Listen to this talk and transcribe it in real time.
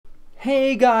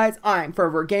Hey guys, I'm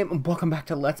ForeverAGame and welcome back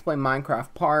to Let's Play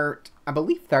Minecraft part, I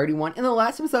believe 31. In the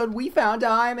last episode, we found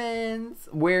diamonds!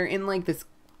 We're in like this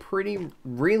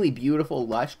really beautiful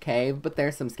lush cave, but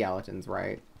there's some skeletons,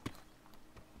 right?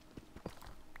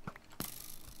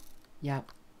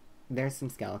 Yep, there's some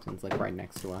skeletons like right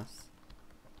next to us.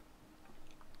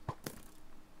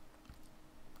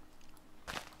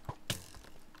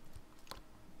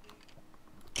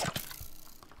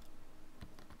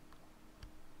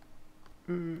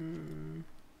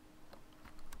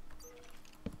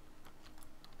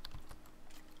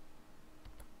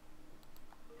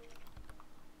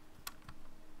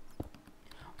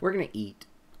 We're gonna eat.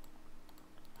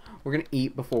 We're gonna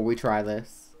eat before we try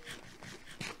this.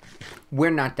 We're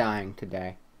not dying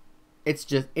today. It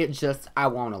just, I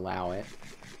won't allow it.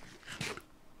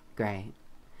 Great.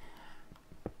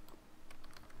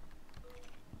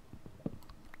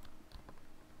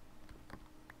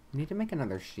 We need to make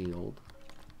another shield.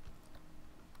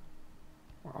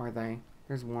 Where are they?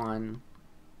 There's one.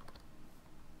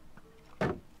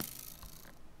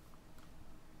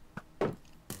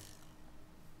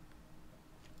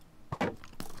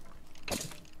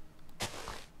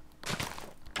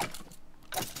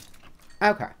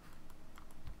 Okay.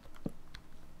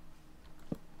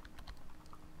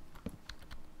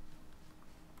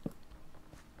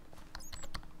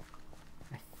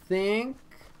 I think...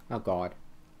 Oh god.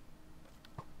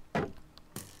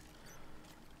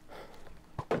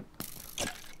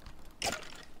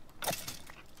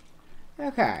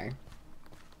 Okay.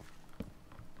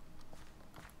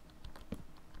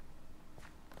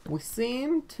 We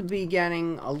seem to be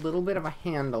getting a little bit of a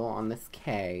handle on this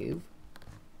cave.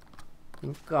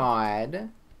 Thank God.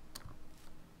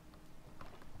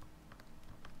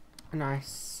 And I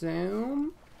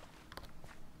assume...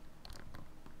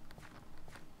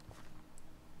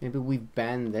 maybe we've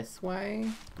been this way?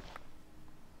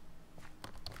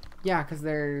 Yeah, because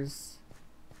there's...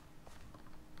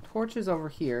 torches over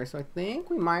here, so I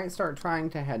think we might start trying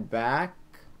to head back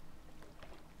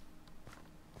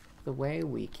the way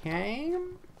we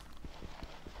came.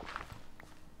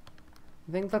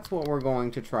 I think that's what we're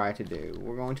going to try to do.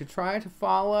 We're going to try to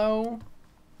follow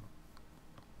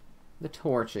the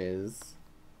torches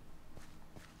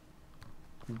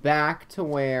back to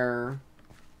where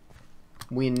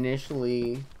we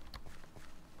initially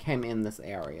came in this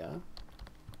area.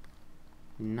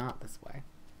 Not this way.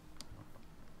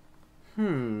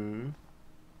 Where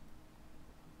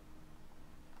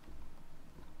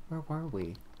were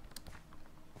we?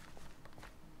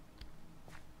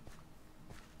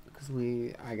 Because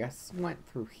we, I guess, went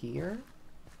through here?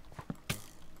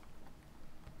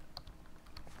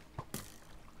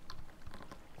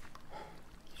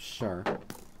 Sure.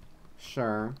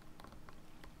 Sure.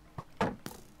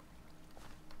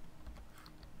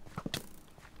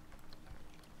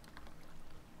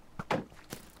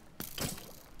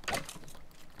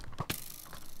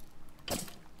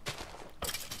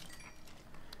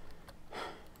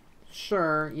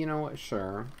 Sure, you know what,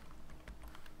 sure.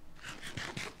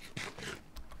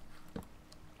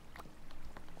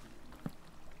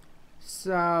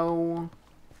 So,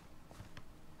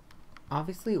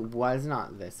 obviously it was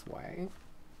not this way.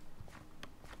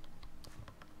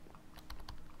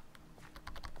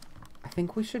 I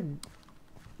think we should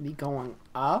be going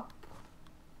up.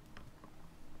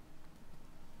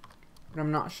 But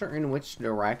I'm not sure in which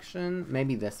direction.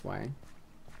 Maybe this way.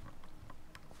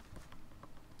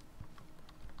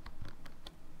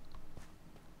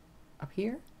 Up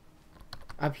here?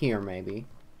 Up here, maybe.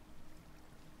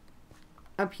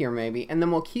 Up here, maybe. And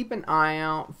then we'll keep an eye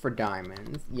out for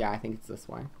diamonds. Yeah, I think it's this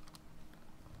way.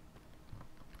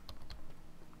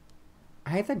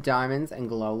 I hate that diamonds and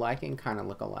glow liking kind of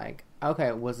look alike. Okay,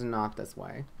 it was not this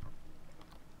way.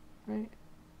 Right?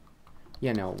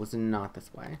 Yeah, no, it was not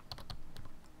this way.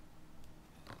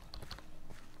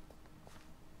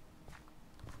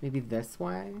 Maybe this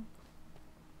way?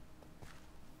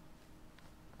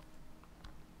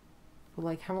 But,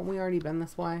 like, haven't we already been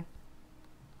this way?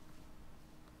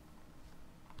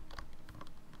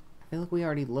 I feel like we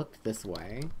already looked this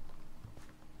way.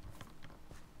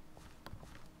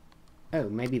 Oh,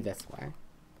 maybe this way.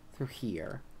 Through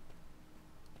here.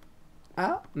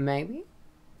 Oh, maybe?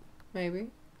 Maybe?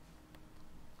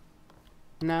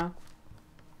 No?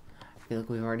 I feel like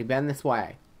we've already been this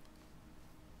way.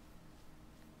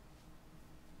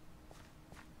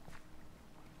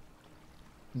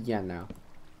 Yeah, no.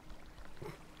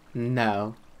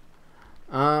 No.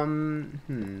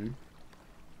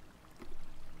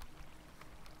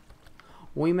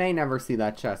 We may never see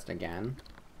that chest again.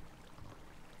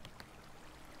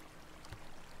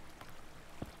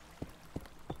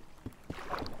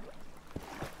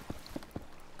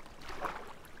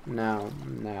 No,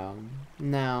 no,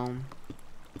 no.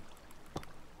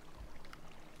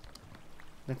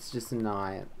 That's just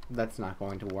not, that's not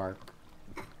going to work.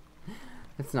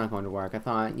 It's not going to work. I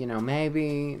thought, you know,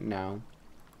 maybe, no.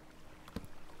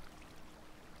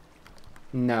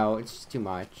 No, it's just too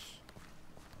much.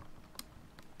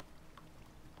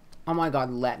 Oh my god,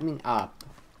 let me up.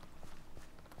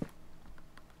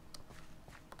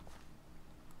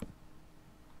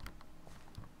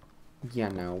 Yeah,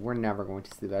 no, we're never going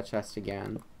to see that chest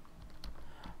again.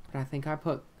 But I think I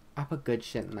put good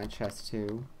shit in that chest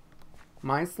too.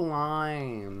 My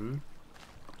slime.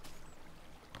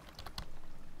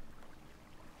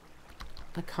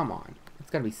 Like, come on. It's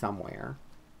gotta be somewhere.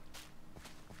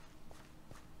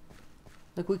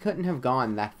 Like, we couldn't have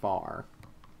gone that far.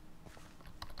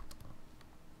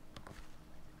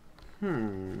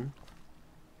 Because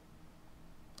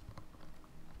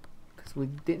we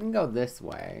didn't go this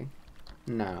way.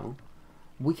 No.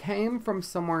 We came from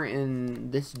somewhere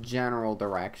in this general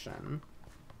direction.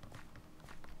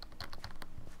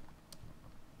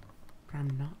 But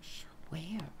I'm not sure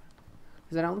where.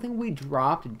 Because I don't think we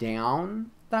dropped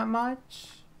down that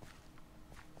much.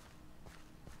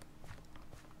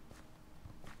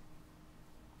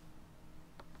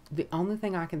 The only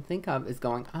thing I can think of is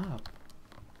going up.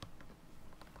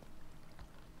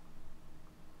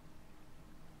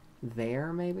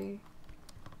 There, maybe?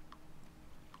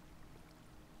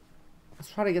 Let's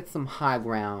try to get some high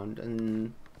ground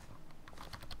and...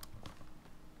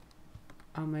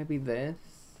 Oh, maybe this?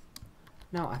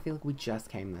 No, I feel like we just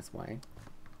came this way.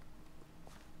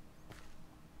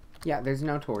 Yeah, there's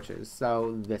no torches,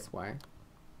 so this way.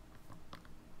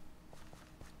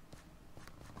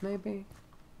 Maybe?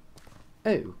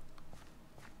 Oh.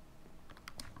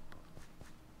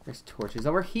 There's torches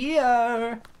over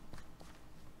here!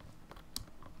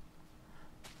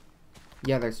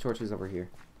 Yeah, there's torches over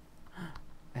here.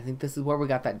 I think this is where we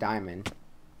got that diamond.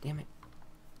 Damn it.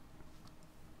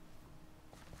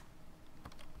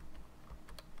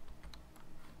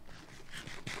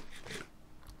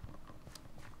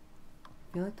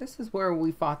 I feel like this is where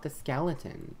we fought the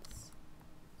skeletons.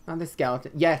 Not the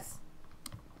skeleton. Yes!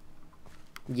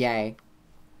 Yay.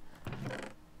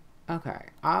 Okay.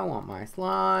 I want my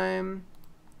slime.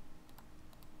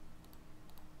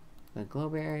 The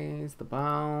glowberries, the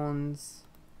bones.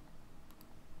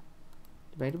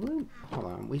 Debatably? Hold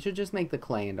on. We should just make the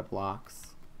clay into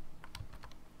blocks.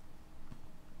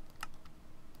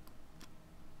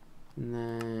 And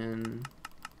then...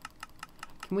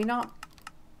 Can we not...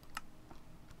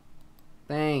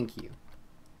 Thank you.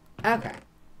 Okay.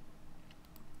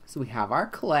 So we have our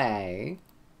clay.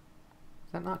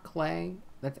 Is that not clay?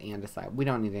 That's andesite. We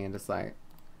don't need andesite.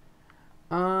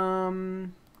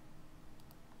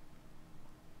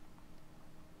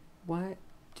 What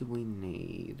do we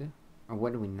need? Or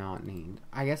what do we not need?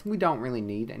 I guess we don't really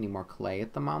need any more clay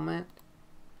at the moment.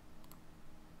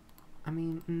 I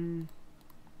mean,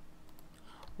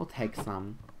 we'll take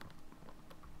some.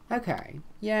 Okay.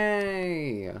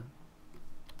 Yay!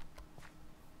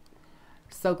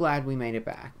 So glad we made it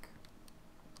back.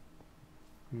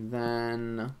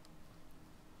 Then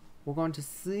we're going to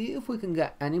see if we can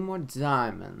get any more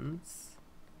diamonds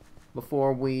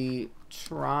before we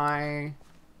try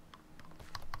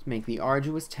to make the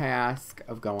arduous task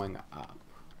of going up.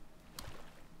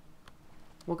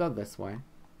 We'll go this way.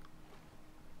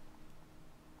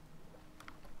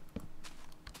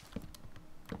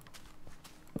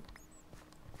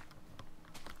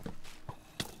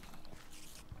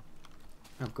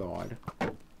 Oh god.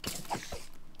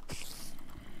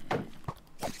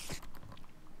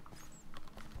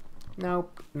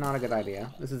 Nope, not a good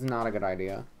idea. This is not a good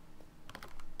idea.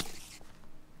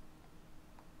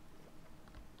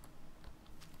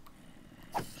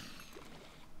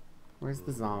 Where's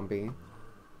the zombie?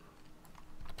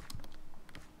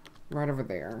 Right over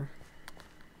there.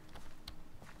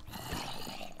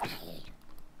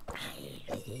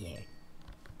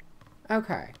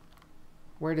 Okay.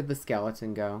 Where did the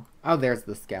skeleton go? Oh, there's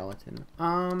the skeleton.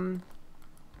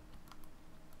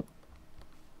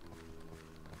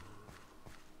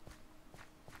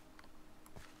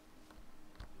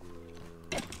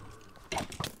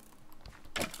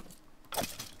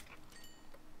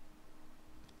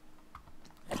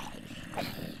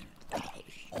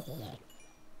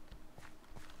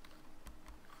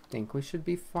 Think we should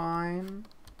be fine.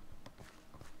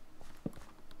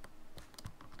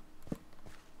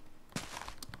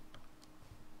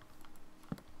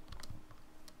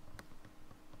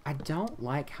 I don't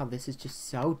like how this is just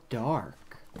so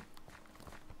dark.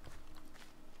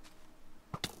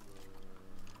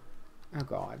 Oh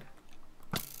god.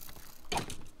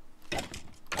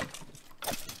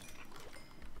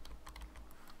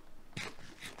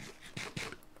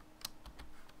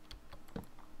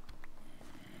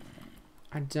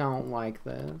 I don't like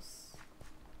this.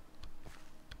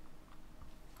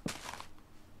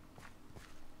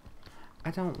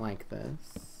 I don't like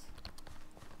this.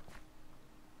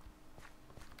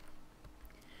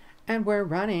 And we're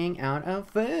running out of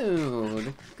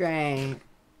food. Great.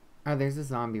 Oh, there's a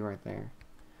zombie right there.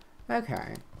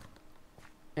 Okay.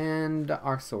 And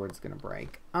our sword's gonna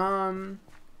break. We're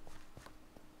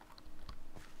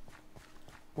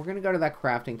gonna go to that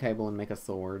crafting table and make a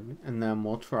sword. And then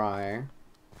we'll try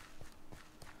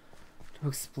to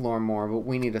explore more, but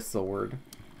we need a sword.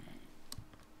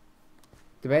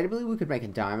 Debatably, we could make a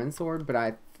diamond sword, but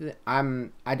I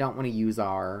don't want to use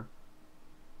our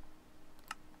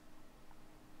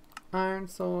iron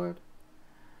sword.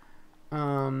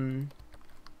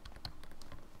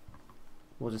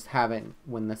 We'll just have it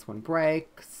when this one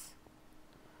breaks.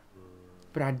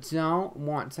 But I don't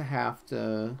want to have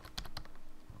to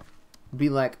be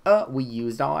like, oh, we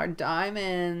used all our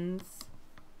diamonds.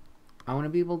 I want to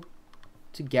be able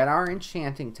to get our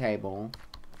enchanting table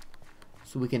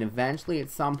so we can eventually at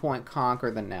some point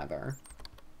conquer the Nether.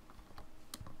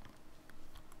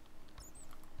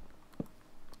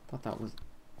 Thought that was...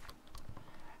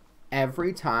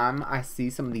 Every time I see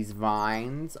some of these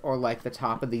vines or like the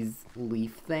top of these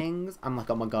leaf things, I'm like,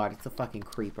 oh my god, it's a fucking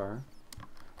creeper.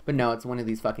 But no, it's one of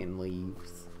these fucking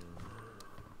leaves.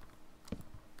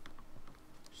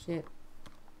 Shit.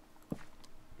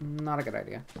 Not a good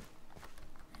idea.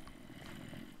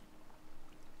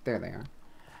 There they are.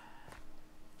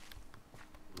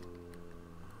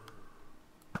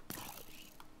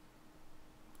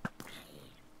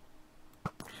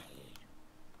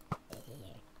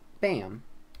 Bam.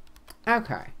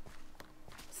 Okay.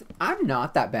 So I'm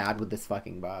not that bad with this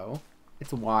fucking bow.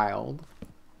 It's wild.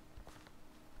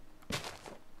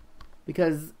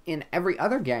 Because in every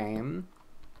other game,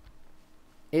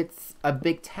 it's a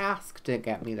big task to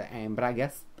get me to aim. But I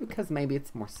guess because maybe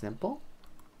it's more simple?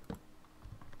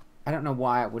 I don't know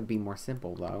why it would be more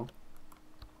simple, though.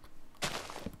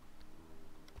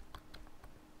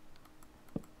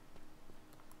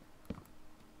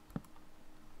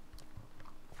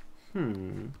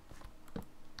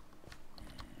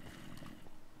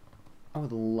 I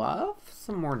would love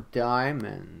some more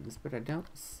diamonds, but I don't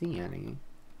see any.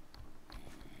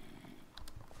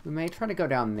 We may try to go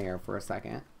down there for a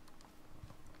second.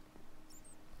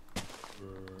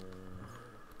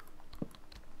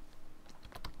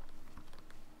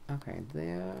 Okay,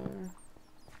 there.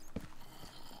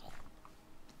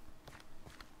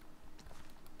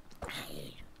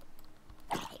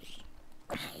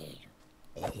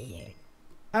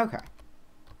 Okay.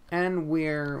 And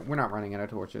we're not running out of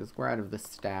torches. We're out of the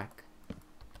stack.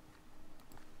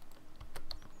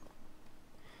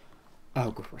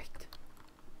 Oh, great.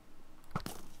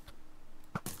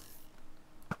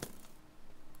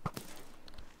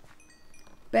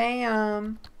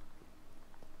 Bam!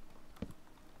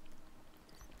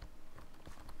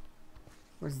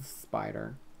 Where's the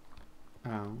spider?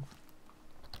 Oh.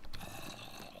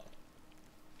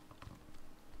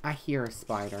 I hear a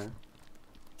spider.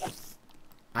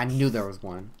 I knew there was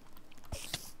one.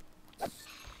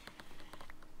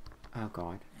 Oh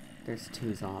god. There's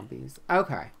 2 zombies.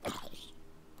 Okay.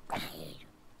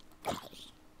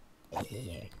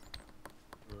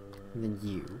 And then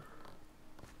you.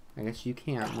 I guess you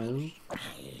can't move.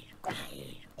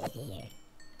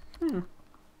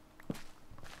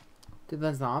 Did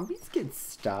the zombies get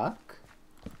stuck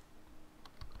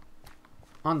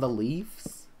on the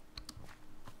leaves?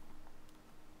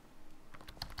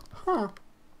 Huh.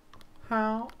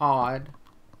 How odd.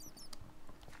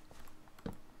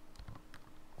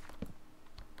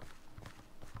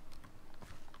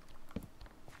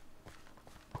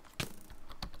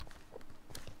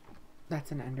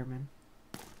 That's an Enderman.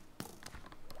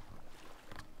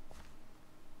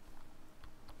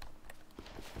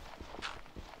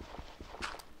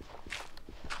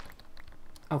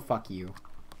 Oh, fuck you.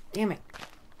 Damn it.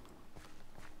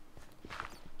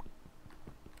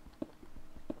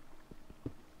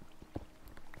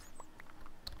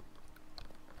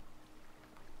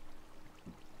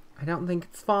 I don't think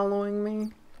it's following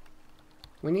me.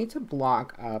 We need to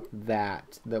block up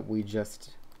that we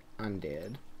just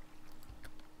undid.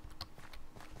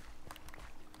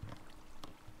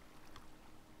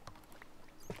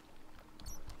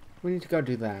 We need to go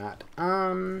do that.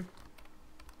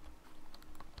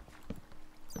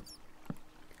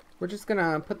 We're just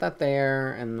gonna put that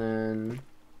there and then...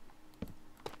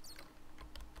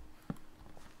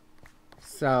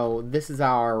 So, this is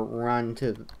our run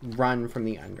from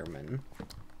the Enderman.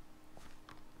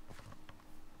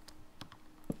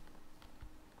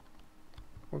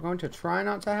 We're going to try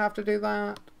not to have to do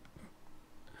that.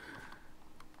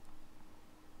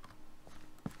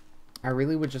 I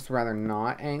really would just rather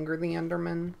not anger the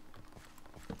Enderman.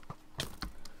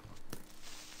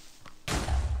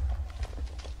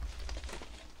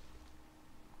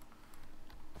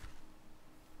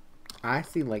 I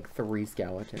see like 3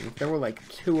 skeletons. There were like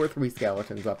 2 or 3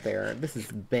 skeletons up there. This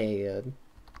is bad.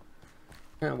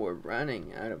 And we're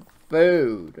running out of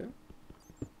food.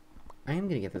 I am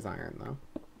gonna get this iron though.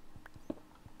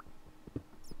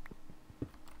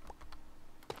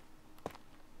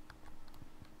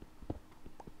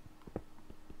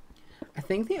 I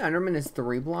think the Enderman is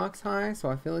 3 blocks high, so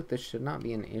I feel like this should not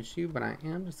be an issue, but I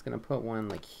am just gonna put one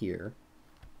like here.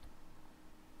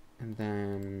 And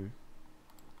then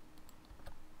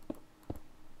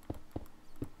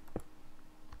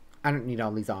I don't need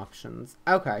all these options.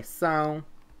 Okay, so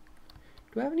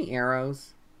do I have any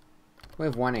arrows? We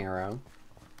have 1 arrow.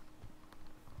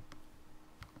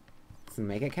 Let's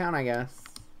make it count, I guess.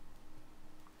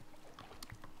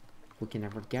 We can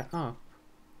never get up.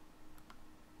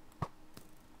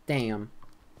 Damn.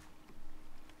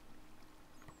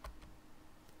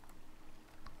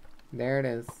 There it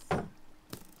is. Is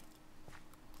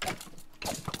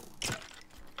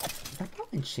that not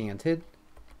enchanted?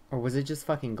 Or was it just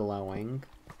fucking glowing?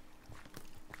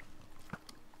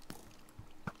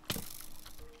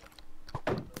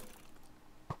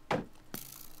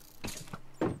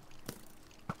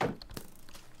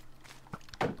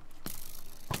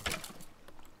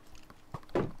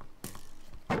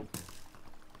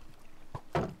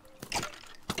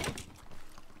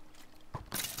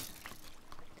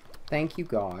 Thank you,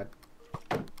 God.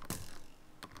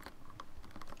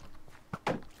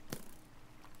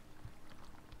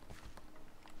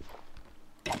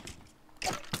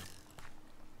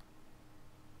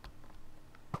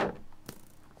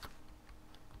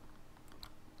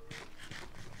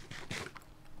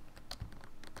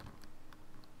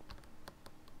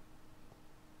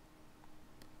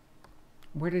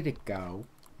 Where did it go?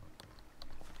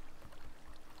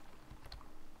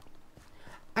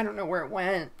 I don't know where it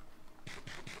went.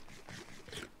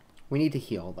 We need to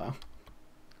heal, though.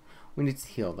 We need to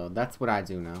heal, though. That's what I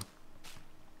do know.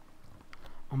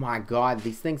 Oh my god,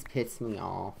 these things piss me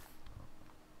off.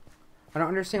 I don't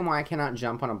understand why I cannot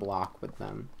jump on a block with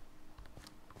them.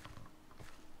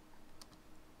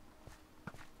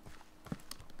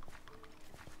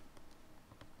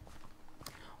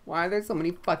 Why are there so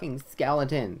many fucking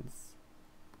skeletons?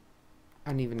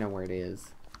 I don't even know where it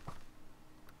is.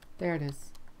 There it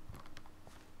is.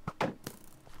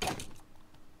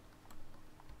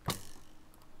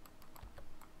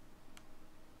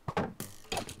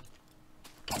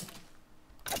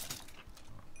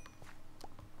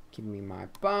 Give me my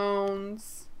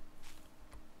bones.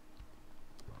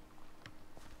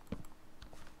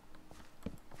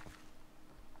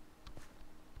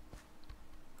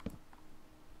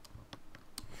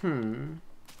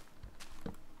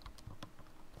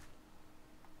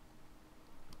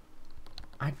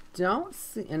 I don't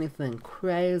see anything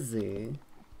crazy.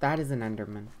 That is an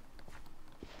Enderman.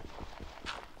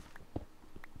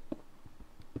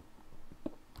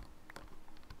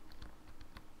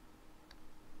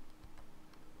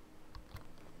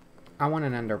 I want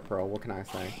an ender pearl, what can I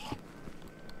say?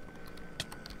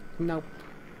 Nope.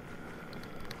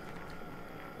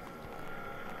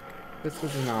 This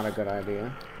was not a good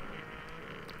idea.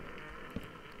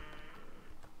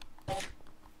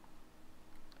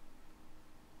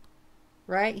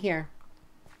 Right here.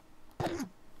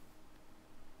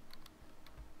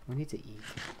 We need to eat.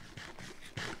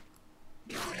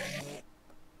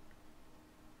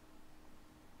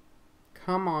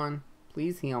 Come on.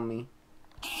 Please heal me.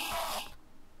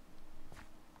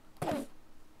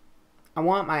 I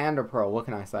want my ender pearl. What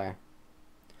can I say?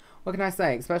 What can I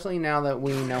say? Especially now that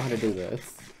we know how to do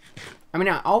this. I mean,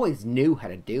 I always knew how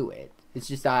to do it. It's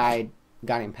just I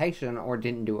got impatient or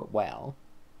didn't do it well.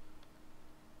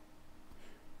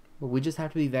 But we just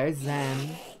have to be very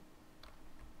zen.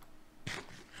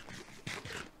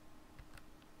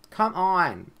 Come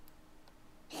on.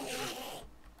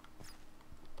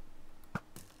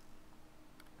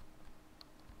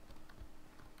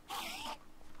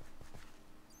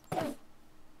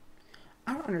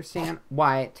 I don't understand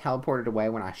why it teleported away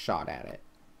when I shot at it.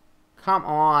 Come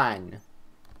on.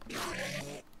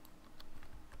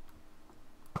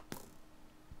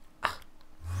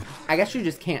 I guess you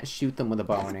just can't shoot them with a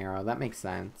bow and arrow. That makes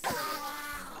sense.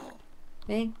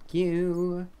 Thank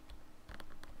you.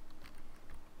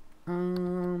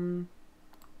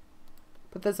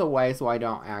 Put this away so I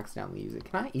don't accidentally use it.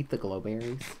 Can I eat the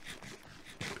glowberries?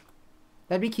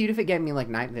 That'd be cute if it gave me like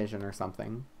night vision or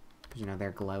something. Because you know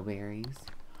they're glowberries.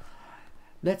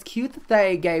 That's cute that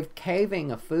they gave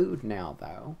caving a food now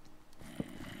though.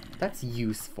 That's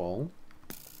useful.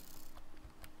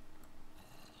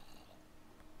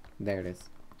 There it is.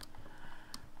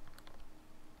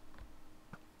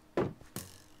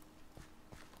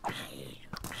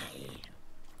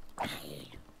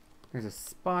 There's a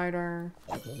spider.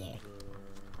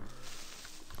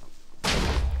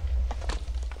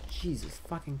 Jesus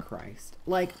fucking Christ.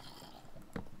 Like,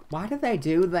 why did they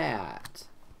do that?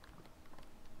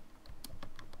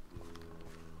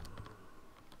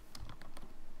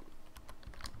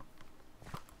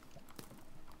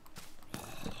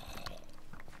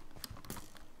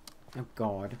 Oh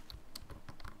God.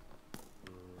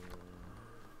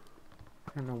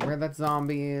 I don't know where that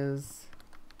zombie is.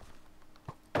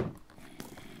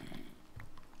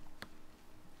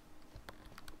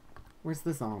 Where's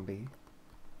the zombie?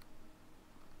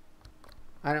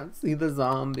 I don't see the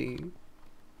zombie.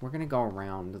 We're gonna go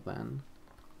around then.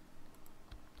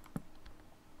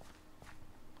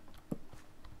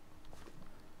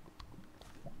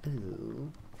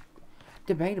 Ooh.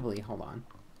 Debatably, hold on.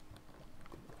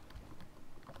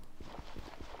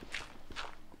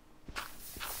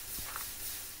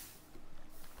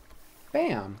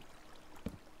 Bam.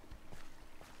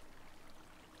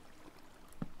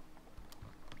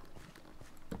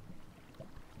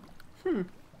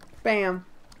 Bam.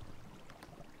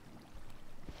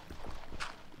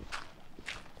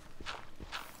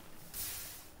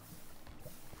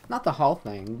 Not the whole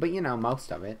thing, but you know,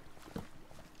 most of it.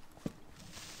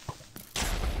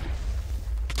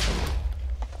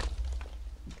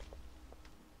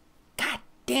 God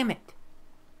damn it.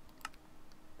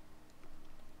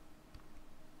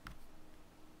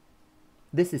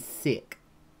 This is sick.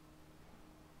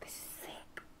 This is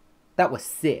sick. That was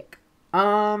sick.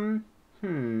 I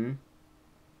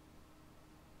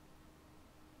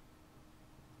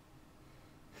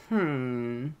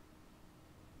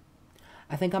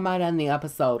think I might end the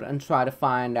episode and try to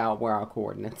find out where our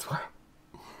coordinates were.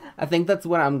 I think that's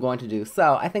what I'm going to do.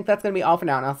 So, I think that's going to be all for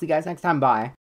now, and I'll see you guys next time. Bye.